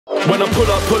when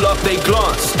I pull up, they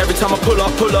glance. Every time I pull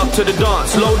up to the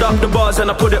dance. Load up the bars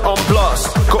and I put it on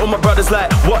blast. Got all my brothers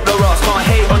like, what the rust? Can't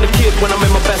hate on the kid when I'm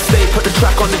in my best state. Put the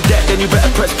track on the deck, then you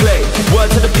better press play. Word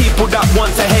to the people that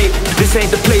want to hate, this ain't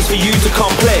the place for you to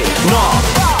come play. Nah,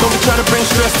 don't be trying to bring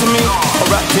stress to me, or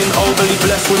acting overly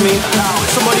blessed with me.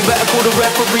 Somebody better call the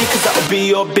referee, cause that would be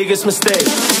your biggest mistake.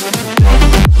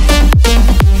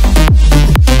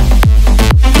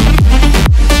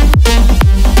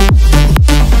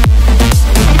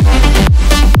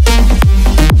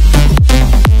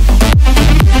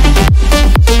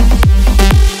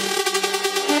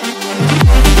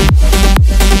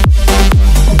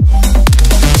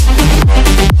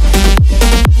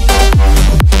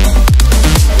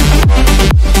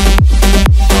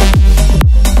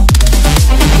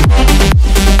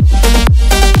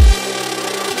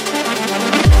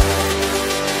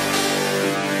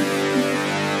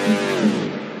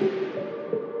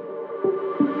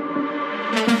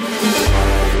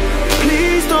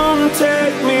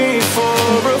 Take me for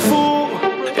a fool.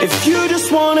 If you just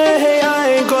wanna hate,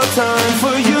 I ain't got time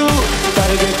for you.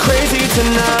 Gotta get crazy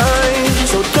tonight,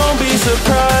 so don't be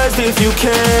surprised if you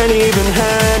can't even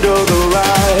handle the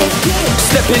ride.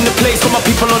 Step in the place, got my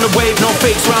people on the wave. No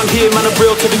fakes round here, man, I'm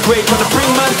real to the grave. Tryna bring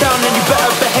man down, then you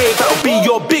better behave. That'll be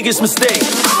your biggest mistake.